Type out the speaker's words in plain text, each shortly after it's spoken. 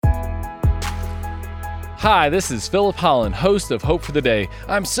Hi, this is Philip Holland, host of Hope for the Day.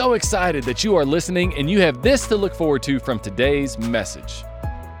 I'm so excited that you are listening and you have this to look forward to from today's message.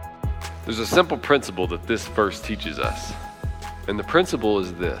 There's a simple principle that this verse teaches us, and the principle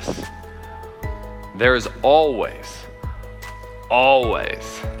is this. There is always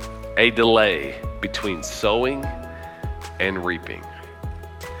a delay between sowing and reaping.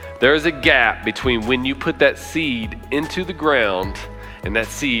 There is a gap between when you put that seed into the ground and that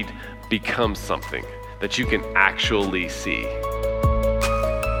seed becomes something that you can actually see.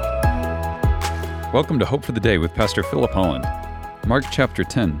 Welcome to Hope for the Day with Pastor Philip Holland. Mark chapter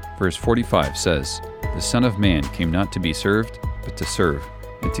 10, verse 45 says, "The Son of Man came not to be served, but to serve,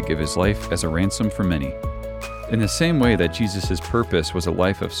 and to give his life as a ransom for many." In the same way that Jesus' purpose was a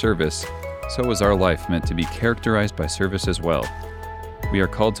life of service, so is our life meant to be characterized by service as well. We are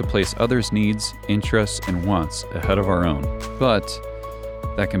called to place others' needs, interests, and wants ahead of our own, but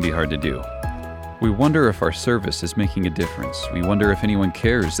that can be hard to do. We wonder if our service is making a difference. We wonder if anyone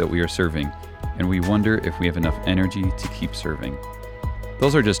cares that we are serving, and we wonder if we have enough energy to keep serving.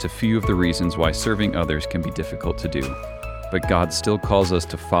 Those are just a few of the reasons why serving others can be difficult to do, but God still calls us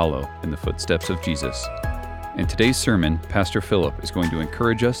to follow in the footsteps of Jesus. In today's sermon, Pastor Philip is going to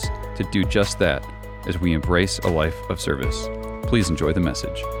encourage us to do just that as we embrace a life of service. Please enjoy the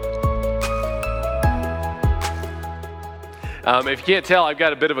message. If you can't tell, I've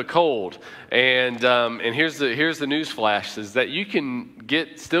got a bit of a cold, and here's the news flash: is that you can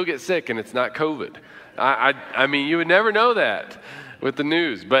still get sick, and it's not COVID. I mean, you would never know that with the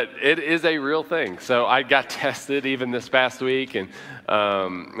news, but it is a real thing. So I got tested even this past week, and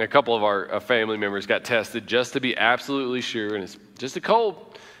a couple of our family members got tested just to be absolutely sure, and it's just a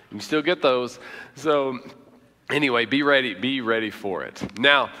cold. You still get those, so. Anyway, be ready for it.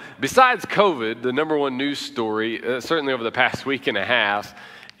 Now, besides COVID, the number one news story, certainly over the past week and a half,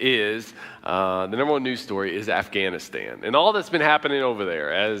 is Afghanistan. And all that's been happening over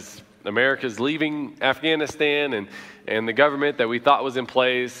there as America's leaving Afghanistan and the government that we thought was in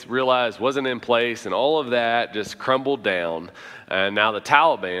place realized wasn't in place, and all of that just crumbled down. And now the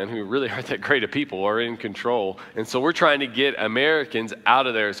Taliban, who really aren't that great of people, are in control. And so we're trying to get Americans out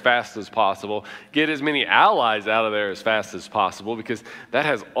of there as fast as possible, get as many allies out of there as fast as possible, because that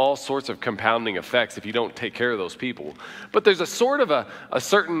has all sorts of compounding effects if you don't take care of those people. But there's a certain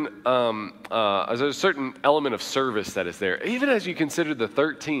element of service that is there, even as you consider the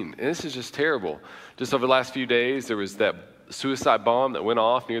 13. And this is just terrible. Just over the last few days, there was that suicide bomb that went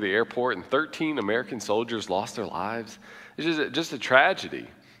off near the airport, and 13 American soldiers lost their lives. It's just a tragedy,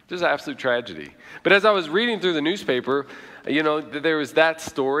 just an absolute tragedy. But as I was reading through the newspaper, there was that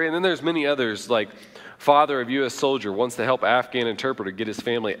story, and then there's many others, like father of U.S. soldier wants to help Afghan interpreter get his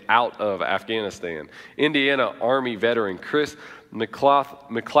family out of Afghanistan. Indiana Army veteran Chris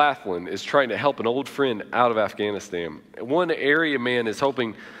McLaughlin is trying to help an old friend out of Afghanistan. One area man is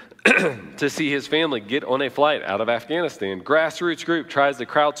hoping to see his family get on a flight out of Afghanistan. Grassroots group tries to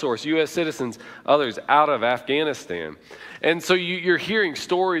crowdsource U.S. citizens, others out of Afghanistan. And so you're hearing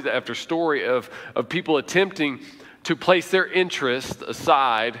stories after story of people attempting to place their interest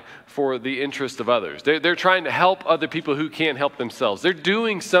aside for the interest of others. They're trying to help other people who can't help themselves. They're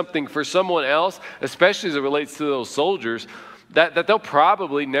doing something for someone else, especially as it relates to those soldiers, that they'll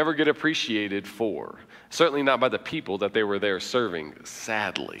probably never get appreciated for. Certainly not by the people that they were there serving,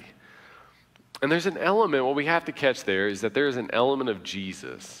 sadly. And there's an element, what we have to catch there is that there is an element of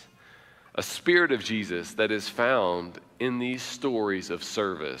Jesus, a spirit of Jesus that is found in these stories of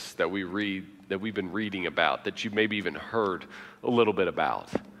service that we read, that we've been reading about, that you've maybe even heard a little bit about.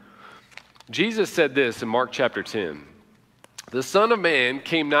 Jesus said this in Mark chapter 10. "The Son of Man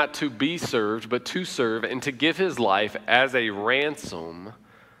came not to be served, but to serve and to give his life as a ransom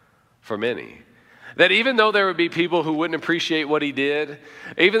for many." That even though there would be people who wouldn't appreciate what he did,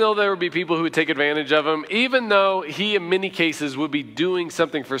 even though there would be people who would take advantage of him, even though he in many cases would be doing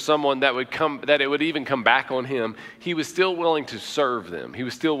something for someone that it would even come back on him, he was still willing to serve them. He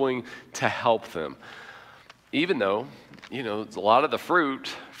was still willing to help them. Even though, a lot of the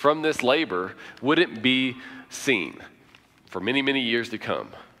fruit from this labor wouldn't be seen for many, many years to come.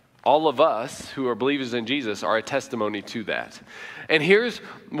 All of us who are believers in Jesus are a testimony to that. And here's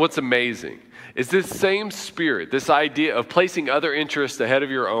what's amazing. Is this same spirit, this idea of placing other interests ahead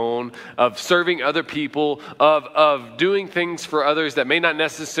of your own, of serving other people, of doing things for others that may not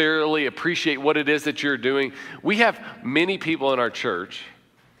necessarily appreciate what it is that you're doing. We have many people in our church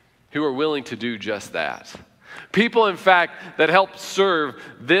who are willing to do just that. People, in fact, that help serve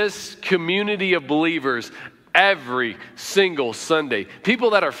this community of believers every single Sunday. People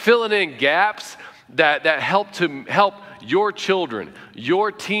that are filling in gaps that help your children,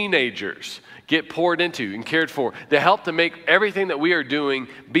 your teenagers get poured into and cared for, to help to make everything that we are doing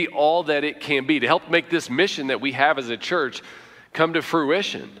be all that it can be, to help make this mission that we have as a church come to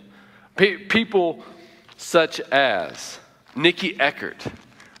fruition. People such as Nikki Eckert,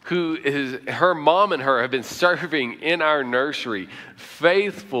 who is, her mom and her have been serving in our nursery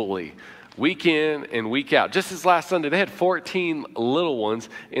faithfully week in and week out. Just this last Sunday, they had 14 little ones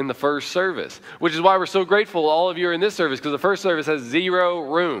in the first service, which is why we're so grateful all of you are in this service, because the first service has 0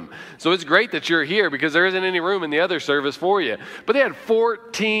 room. So it's great that you're here because there isn't any room in the other service for you. But they had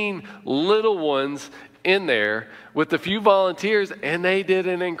 14 little ones in there with a few volunteers, and they did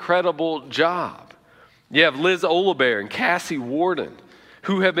an incredible job. You have Liz Olabear and Cassie Warden,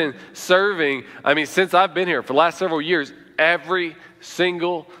 who have been serving, since I've been here for the last several years, every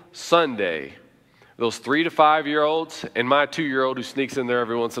single Sunday. Those 3 to 5 year olds and my 2-year-old who sneaks in there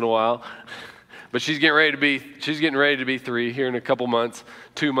every once in a while, but she's getting ready to be 3 here in a couple months,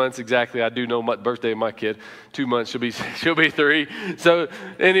 2 months exactly. I do know my birthday of my kid. 2 months she'll be 3. So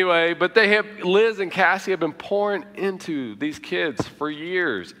anyway, but Liz and Cassie have been pouring into these kids for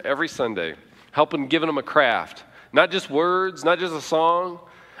years, every Sunday, giving them a craft, not just words, not just a song.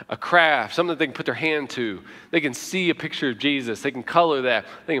 A craft, something that they can put their hand to. They can see a picture of Jesus. They can color that.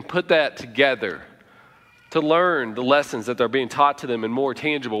 They can put that together to learn the lessons that are being taught to them in more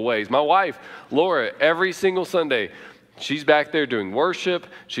tangible ways. My wife, Laura, every single Sunday, she's back there doing worship.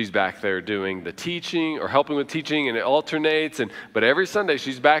 She's back there doing the teaching or helping with teaching, and it alternates. But every Sunday,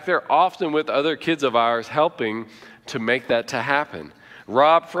 she's back there often with other kids of ours helping to make that to happen.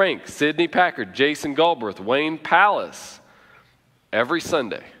 Rob Frank, Sydney Packard, Jason Galbraith, Wayne Pallas. Every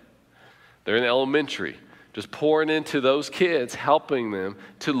Sunday, they're in elementary, just pouring into those kids, helping them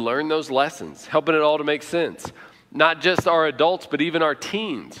to learn those lessons, helping it all to make sense. Not just our adults, but even our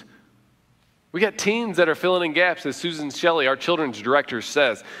teens. We got teens that are filling in gaps, as Susan Shelley, our children's director,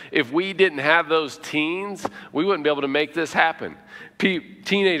 says. If we didn't have those teens, we wouldn't be able to make this happen.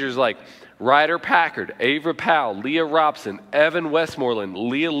 Teenagers like Ryder Packard, Ava Powell, Leah Robson, Evan Westmoreland,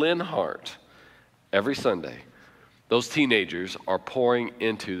 Leah Linhart. Every Sunday, those teenagers are pouring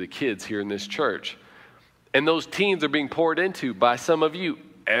into the kids here in this church. And those teens are being poured into by some of you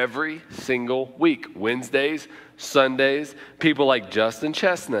every single week. Wednesdays, Sundays, people like Justin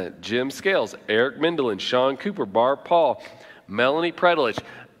Chestnut, Jim Scales, Eric Mendelin, Sean Cooper, Barb Paul, Melanie Predelich,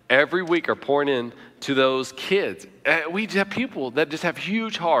 every week are pouring in to those kids. We have people that just have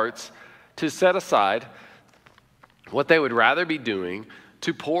huge hearts to set aside what they would rather be doing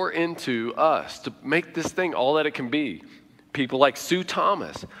to pour into us, to make this thing all that it can be. People like Sue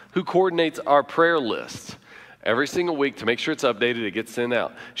Thomas, who coordinates our prayer list every single week to make sure it's updated, it gets sent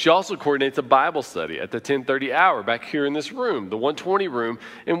out. She also coordinates a Bible study at the 10:30 hour back here in this room, the 120 room,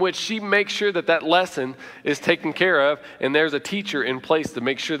 in which she makes sure that that lesson is taken care of, and there's a teacher in place to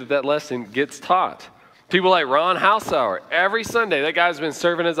make sure that that lesson gets taught. People like Ron Hausauer, every Sunday, that guy's been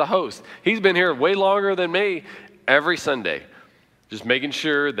serving as a host. He's been here way longer than me every Sunday. Just making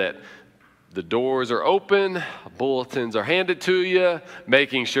sure that the doors are open, bulletins are handed to you,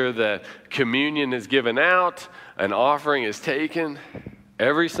 making sure that communion is given out, an offering is taken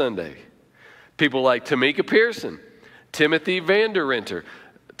every Sunday. People like Tamika Pearson, Timothy Vanderrenter.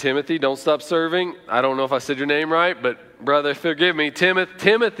 Timothy, don't stop serving. I don't know if I said your name right, but brother, forgive me.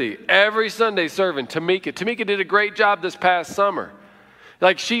 Timothy, every Sunday serving. Tamika did a great job this past summer.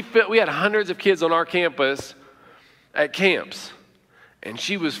 We had hundreds of kids on our campus at camps. And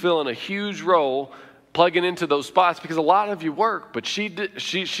she was filling a huge role plugging into those spots because a lot of you work, but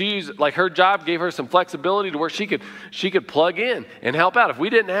she's like, her job gave her some flexibility to where she could plug in and help out. If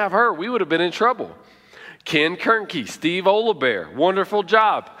we didn't have her, we would have been in trouble. Ken Kernke, Steve Olabear, wonderful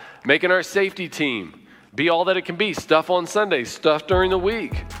job making our safety team be all that it can be. Stuff on Sundays, stuff during the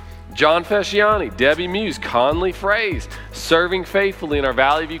week. John Fesciani, Debbie Muse, Conley Fraze, serving faithfully in our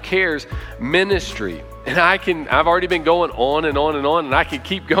Valley View Cares ministry. And I've already been going on and on and on, and I can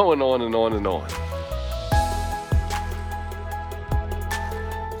keep going on and on and on.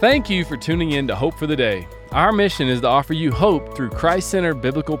 Thank you for tuning in to Hope for the Day. Our mission is to offer you hope through Christ-centered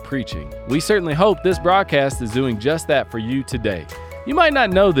biblical preaching. We certainly hope this broadcast is doing just that for you today. You might not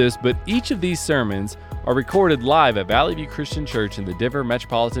know this, but each of these sermons are recorded live at Valley View Christian Church in the Denver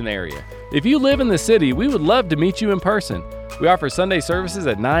metropolitan area. If you live in the city, we would love to meet you in person. We offer Sunday services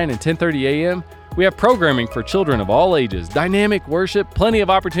at 9 and 10:30 a.m. We have programming for children of all ages, dynamic worship, plenty of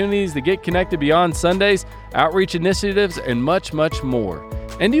opportunities to get connected beyond Sundays, outreach initiatives, and much, much more.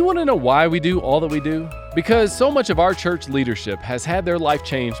 And do you want to know why we do all that we do? Because so much of our church leadership has had their life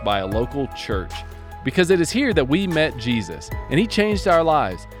changed by a local church. Because it is here that we met Jesus, and He changed our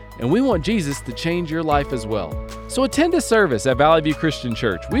lives. and we want Jesus to change your life as well. So attend a service at Valley View Christian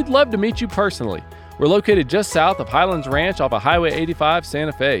Church. We'd love to meet you personally. We're located just south of Highlands Ranch off of Highway 85,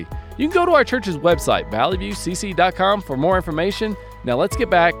 Santa Fe. You can go to our church's website, valleyviewcc.com, for more information. Now let's get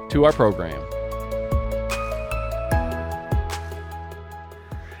back to our program.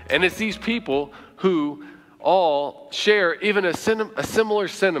 And it's these people who all share even a similar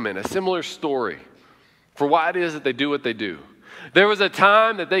sentiment, a similar story for why it is that they do what they do. There was a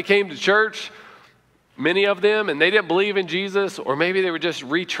time that they came to church, many of them, and they didn't believe in Jesus, or maybe they were just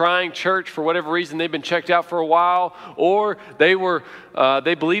retrying church for whatever reason. They've been checked out for a while, or they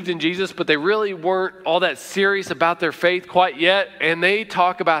believed in Jesus, but they really weren't all that serious about their faith quite yet, and they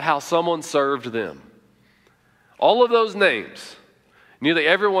talk about how someone served them. All of those names, nearly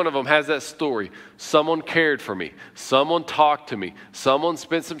every one of them has that story. Someone cared for me. Someone talked to me. Someone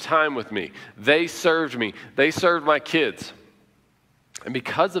spent some time with me. They served me. They served my kids. And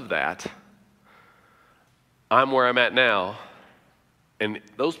because of that, I'm where I'm at now. And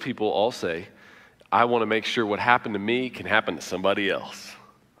those people all say, I want to make sure what happened to me can happen to somebody else.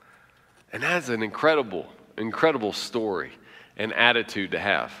 And that's an incredible, incredible story and attitude to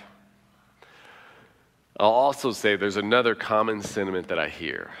have. I'll also say there's another common sentiment that I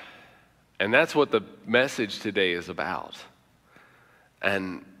hear, and that's what the message today is about.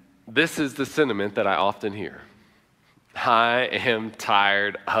 And this is the sentiment that I often hear. I am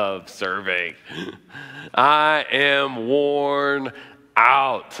tired of serving. I am worn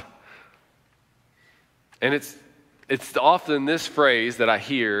out. And it's often this phrase that I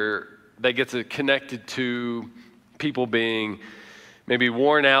hear that gets connected to people being maybe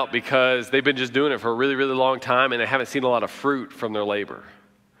worn out because they've been just doing it for a really, really long time and they haven't seen a lot of fruit from their labor.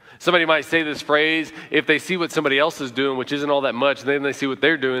 Somebody might say this phrase if they see what somebody else is doing, which isn't all that much, then they see what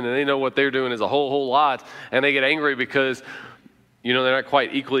they're doing and they know what they're doing is a whole lot, and they get angry because, they're not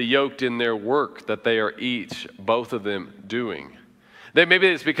quite equally yoked in their work that they are both of them doing. Then maybe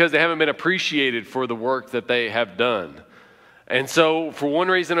it's because they haven't been appreciated for the work that they have done. And so for one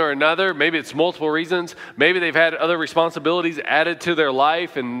reason or another, maybe it's multiple reasons, maybe they've had other responsibilities added to their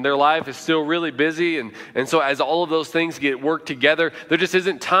life and their life is still really busy. And so as all of those things get worked together, there just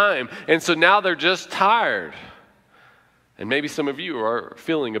isn't time. And so now they're just tired. And maybe some of you are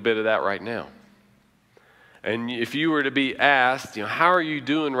feeling a bit of that right now. And if you were to be asked, how are you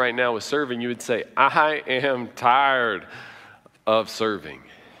doing right now with serving? You would say, I am tired of serving.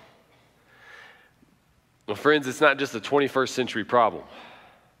 Well, friends, it's not just a 21st century problem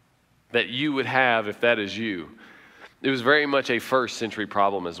that you would have if that is you. It was very much a first century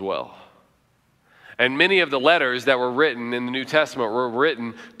problem as well. And many of the letters that were written in the New Testament were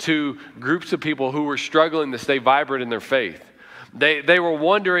written to groups of people who were struggling to stay vibrant in their faith. They were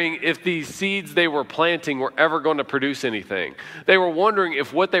wondering if these seeds they were planting were ever going to produce anything. They were wondering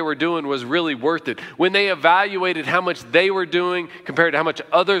if what they were doing was really worth it. When they evaluated how much they were doing compared to how much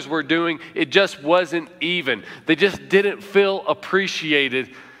others were doing, it just wasn't even. They just didn't feel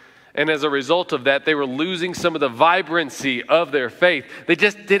appreciated. And as a result of that, they were losing some of the vibrancy of their faith. They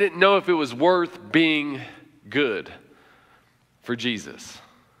just didn't know if it was worth being good for Jesus.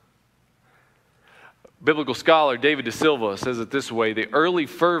 Biblical scholar David De Silva says it this way: the early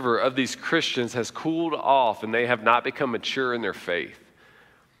fervor of these Christians has cooled off and they have not become mature in their faith.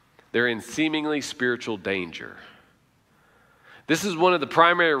 They're in seemingly spiritual danger. This is one of the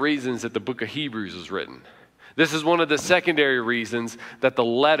primary reasons that the book of Hebrews was written. This is one of the secondary reasons that the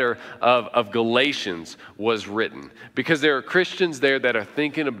letter of Galatians was written. Because there are Christians there that are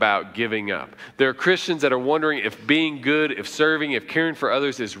thinking about giving up. There are Christians that are wondering if being good, if serving, if caring for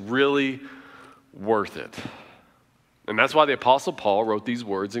others is really worth it. And that's why the Apostle Paul wrote these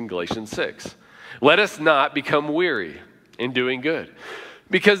words in Galatians 6. Let us not become weary in doing good.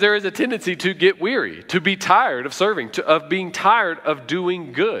 Because there is a tendency to get weary, to be tired of serving, of being tired of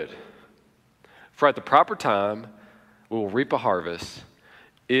doing good. For at the proper time, we will reap a harvest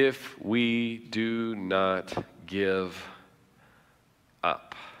if we do not give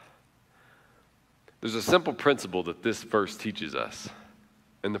up. There's a simple principle that this verse teaches us.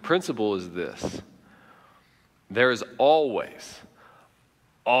 And the principle is this: there is always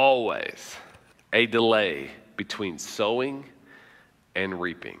a delay between sowing and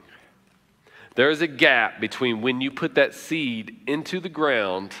reaping. There is a gap between when you put that seed into the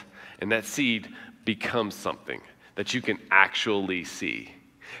ground and that seed becomes something that you can actually see.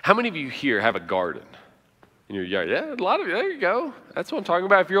 How many of you here have a garden in your yard? Yeah, a lot of you. There you go. That's what I'm talking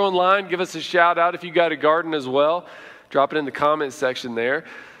about. If you're online, give us a shout out if you got a garden as well. Drop it in the comment section there.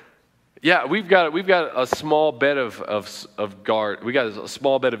 Yeah, we've got a small bed of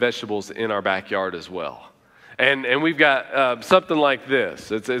vegetables in our backyard as well. And we've got something like this.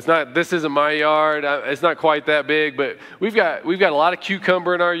 This isn't my yard. It's not quite that big, but we've got a lot of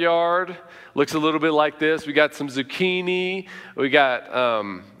cucumber in our yard. Looks a little bit like this. We got some zucchini. We got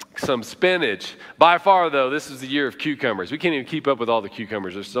some spinach. By far, though, this is the year of cucumbers. We can't even keep up with all the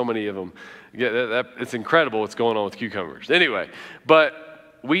cucumbers. There's so many of them. It's incredible what's going on with cucumbers. Anyway, but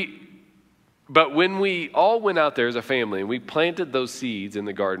when we all went out there as a family and we planted those seeds in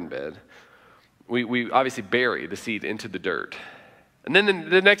the garden bed, we obviously bury the seed into the dirt. And then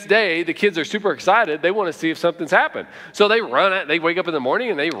the next day, the kids are super excited. They want to see if something's happened. So they wake up in the morning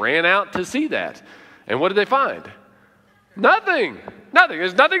and they ran out to see that. And what did they find? Nothing.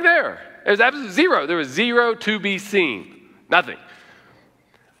 There's nothing there. There's absolutely zero. There was zero to be seen. Nothing.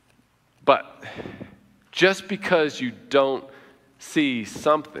 But just because you don't see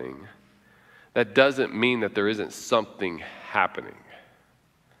something, that doesn't mean that there isn't something happening.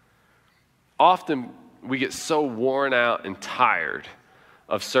 Often we get so worn out and tired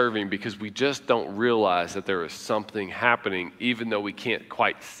of serving because we just don't realize that there is something happening, even though we can't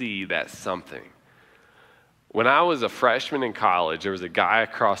quite see that something. When I was a freshman in college, there was a guy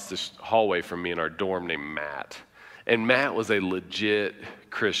across the hallway from me in our dorm named Matt. And Matt was a legit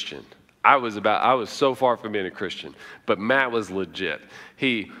Christian. I was so far from being a Christian, but Matt was legit.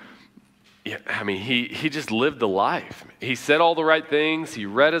 He just lived the life. He said all the right things. He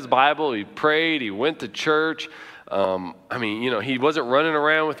read his Bible. He prayed. He went to church. He wasn't running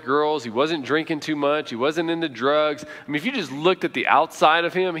around with girls. He wasn't drinking too much. He wasn't into drugs. If you just looked at the outside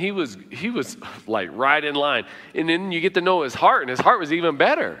of him, he was like right in line. And then you get to know his heart, and his heart was even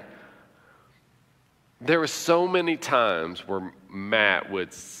better. There were so many times where Matt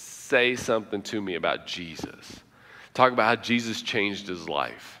would say something to me about Jesus. Talk about how Jesus changed his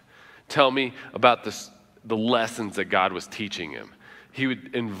life. Tell me about the lessons that God was teaching him. He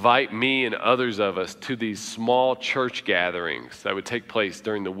would invite me and others of us to these small church gatherings that would take place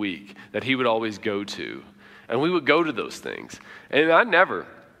during the week that he would always go to. And we would go to those things. And I never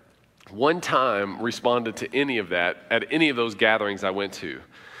one time responded to any of that at any of those gatherings I went to.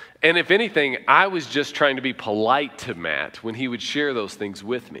 And if anything, I was just trying to be polite to Matt when he would share those things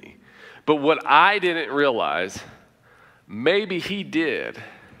with me. But what I didn't realize, maybe he did,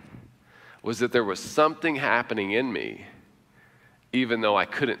 was that there was something happening in me, even though I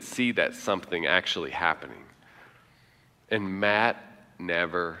couldn't see that something actually happening. And Matt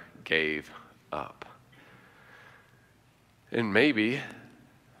never gave up. And maybe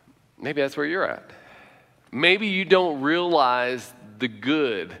that's where you're at. Maybe you don't realize the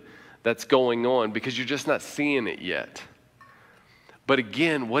good that's going on because you're just not seeing it yet. But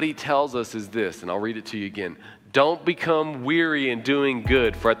again, what he tells us is this, and I'll read it to you again. Don't become weary in doing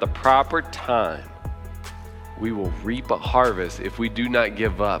good, for at the proper time, we will reap a harvest if we do not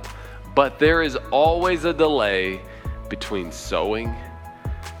give up. But there is always a delay between sowing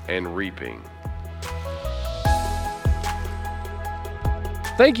and reaping.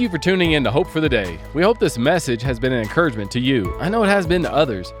 Thank you for tuning in to Hope for the Day. We hope this message has been an encouragement to you. I know it has been to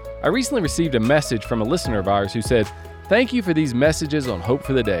others. I recently received a message from a listener of ours who said, "Thank you for these messages on Hope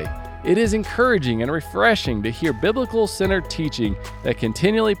for the Day. It is encouraging and refreshing to hear biblical-centered teaching that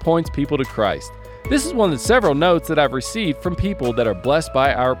continually points people to Christ. This is one of the several notes that I've received from people that are blessed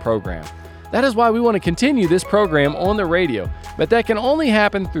by our program. That is why we want to continue this program on the radio, but that can only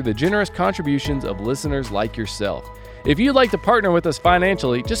happen through the generous contributions of listeners like yourself. If you'd like to partner with us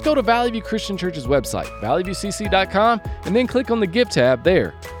financially, just go to Valley View Christian Church's website, valleyviewcc.com, and then click on the Give tab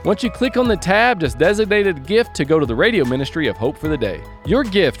there. Once you click on the tab, just designate a gift to go to the radio ministry of Hope for the Day. Your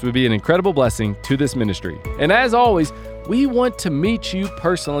gift would be an incredible blessing to this ministry. And as always, we want to meet you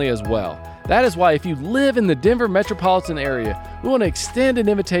personally as well. That is why if you live in the Denver metropolitan area, we want to extend an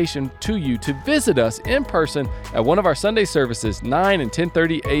invitation to you to visit us in person at one of our Sunday services, 9 and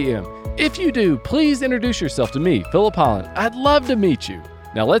 10:30 a.m. If you do, please introduce yourself to me, Philip Holland. I'd love to meet you.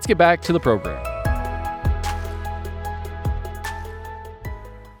 Now let's get back to the program.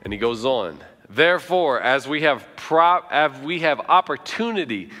 And he goes on, therefore, as we have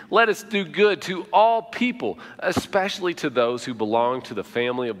opportunity, let us do good to all people, especially to those who belong to the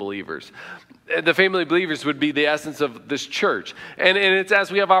family of believers. The family of believers would be the essence of this church. And it's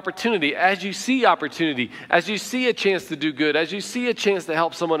as we have opportunity, as you see opportunity, as you see a chance to do good, as you see a chance to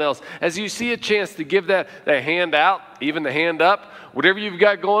help someone else, as you see a chance to give that hand out, even the hand up, whatever you've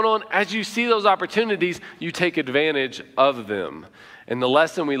got going on, as you see those opportunities, you take advantage of them. And the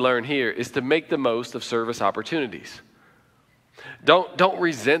lesson we learn here is to make the most of service opportunities. Don't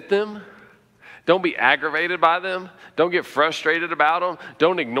resent them. Don't be aggravated by them. Don't get frustrated about them.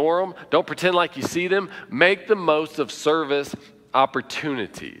 Don't ignore them. Don't pretend like you see them. Make the most of service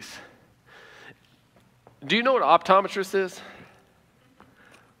opportunities. Do you know what optometrist is?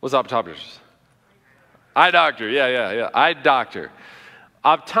 What's optometrist? Eye doctor, yeah. Eye doctor.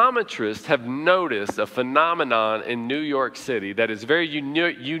 Optometrists have noticed a phenomenon in New York City that is very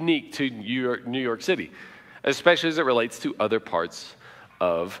unique to New York City, especially as it relates to other parts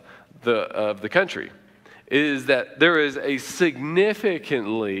of the country, is that there is a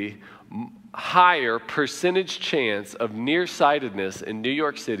significantly higher percentage chance of nearsightedness in New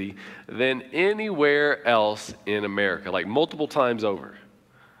York City than anywhere else in America, like multiple times over.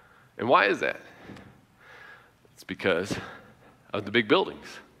 And why is that? It's because of the big buildings.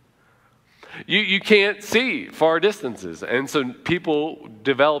 You can't see far distances, and so people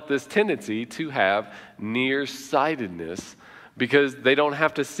develop this tendency to have nearsightedness because they don't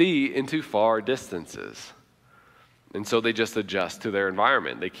have to see into far distances. And so they just adjust to their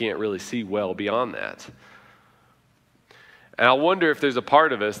environment. They can't really see well beyond that. And I wonder if there's a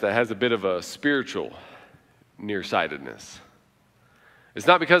part of us that has a bit of a spiritual nearsightedness. It's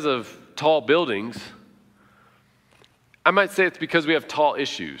not because of tall buildings. I might say it's because we have tall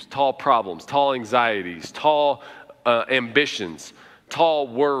issues, tall problems, tall anxieties, tall ambitions, tall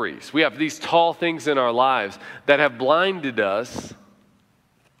worries. We have these tall things in our lives that have blinded us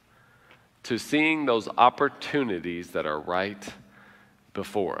to seeing those opportunities that are right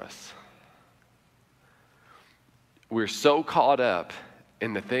before us. We're so caught up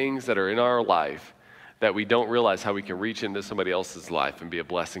in the things that are in our life that we don't realize how we can reach into somebody else's life and be a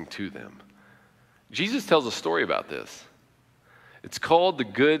blessing to them. Jesus tells a story about this. It's called the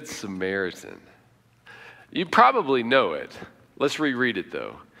Good Samaritan. You probably know it. Let's reread it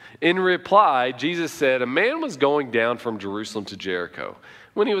though. In reply, Jesus said, a man was going down from Jerusalem to Jericho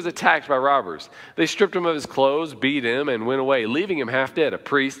when he was attacked by robbers. They stripped him of his clothes, beat him, and went away, leaving him half dead. A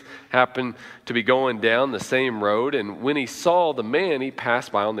priest happened to be going down the same road, and when he saw the man, he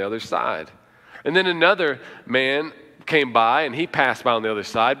passed by on the other side. And then another man came by, and he passed by on the other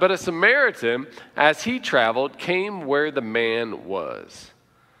side. But a Samaritan, as he traveled, came where the man was.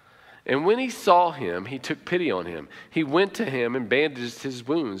 And when he saw him, he took pity on him. He went to him and bandaged his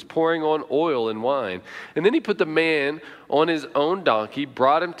wounds, pouring on oil and wine. And then he put the man on his own donkey,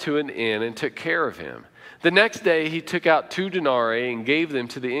 brought him to an inn, and took care of him. The next day he took out 2 denarii and gave them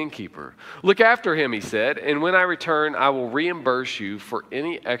to the innkeeper. Look after him, he said, and when I return, I will reimburse you for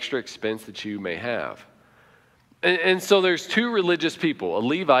any extra expense that you may have. And so there's 2 religious people, a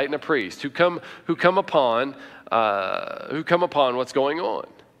Levite and a priest, who come upon what's going on.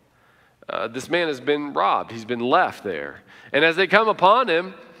 This man has been robbed. He's been left there. And as they come upon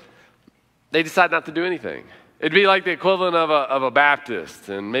him, they decide not to do anything. It'd be like the equivalent of a Baptist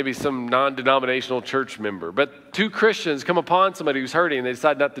and maybe some non-denominational church member. But 2 Christians come upon somebody who's hurting and they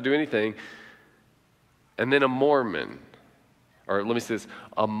decide not to do anything. And then a Mormon, or let me say this,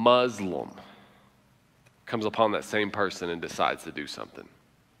 a Muslim comes upon that same person and decides to do something.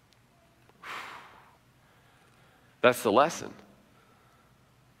 That's the lesson.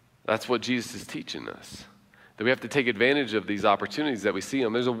 That's what Jesus is teaching us, that we have to take advantage of these opportunities that we see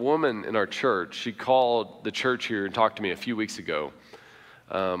them. There's a woman in our church. She called the church here and talked to me a few weeks ago.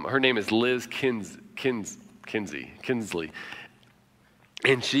 Her name is Liz Kinsley.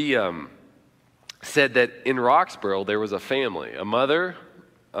 And she said that in Roxborough there was a family, a mother,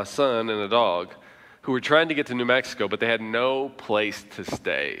 a son, and a dog, who were trying to get to New Mexico, but they had no place to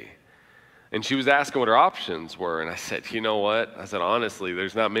stay. And she was asking what her options were. And I said, you know what? I said, honestly,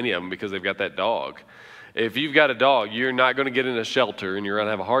 there's not many of them because they've got that dog. If you've got a dog, you're not going to get in a shelter and you're going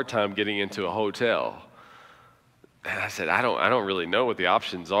to have a hard time getting into a hotel. And I said, I don't really know what the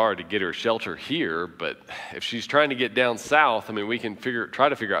options are to get her shelter here, but if she's trying to get down south, I mean, we can try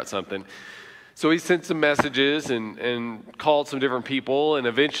to figure out something. So he sent some messages and called some different people, and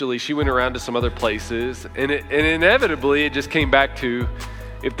eventually she went around to some other places. And inevitably, it just came back to,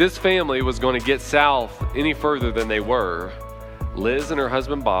 if this family was going to get south any further than they were, Liz and her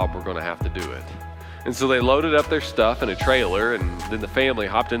husband Bob were going to have to do it. And so they loaded up their stuff in a trailer, and then the family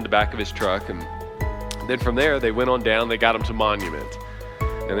hopped in the back of his truck. And then from there, they went on down, they got them to Monument.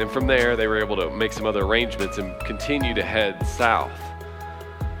 And then from there, they were able to make some other arrangements and continue to head south.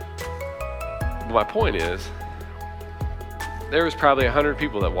 But my point is, there was probably 100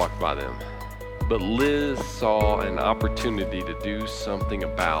 people that walked by them. But Liz saw an opportunity to do something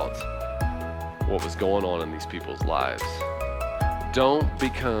about what was going on in these people's lives. Don't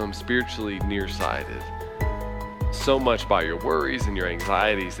become spiritually nearsighted so much by your worries and your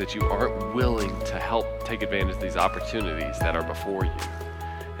anxieties that you aren't willing to help take advantage of these opportunities that are before you.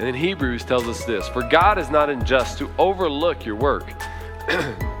 And then Hebrews tells us this, for God is not unjust to overlook your work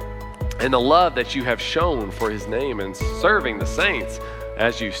and the love that you have shown for his name and serving the saints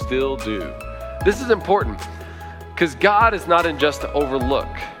as you still do. This is important because God is not in just to overlook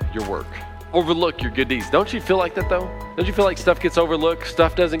your work, overlook your good deeds. Don't you feel like that though? Don't you feel like stuff gets overlooked,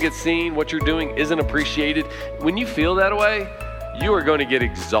 stuff doesn't get seen, what you're doing isn't appreciated? When you feel that way, you are going to get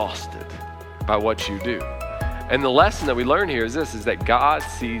exhausted by what you do. And the lesson that we learn here is this, is that God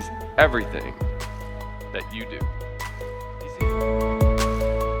sees everything that you do.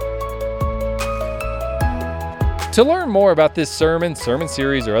 To learn more about this sermon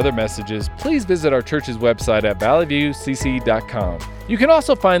series, or other messages, please visit our church's website at valleyviewcc.com. You can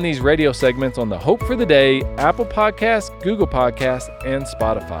also find these radio segments on the Hope for the Day, Apple Podcasts, Google Podcasts, and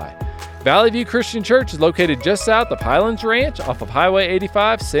Spotify. Valley View Christian Church is located just south of Highlands Ranch off of Highway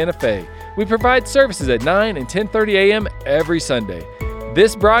 85, Santa Fe. We provide services at 9 and 10:30 a.m. every Sunday.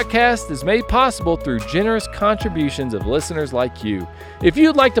 This broadcast is made possible through generous contributions of listeners like you. If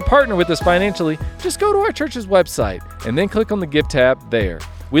you'd like to partner with us financially, just go to our church's website and then click on the Give tab there.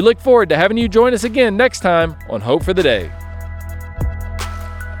 We look forward to having you join us again next time on Hope for the Day.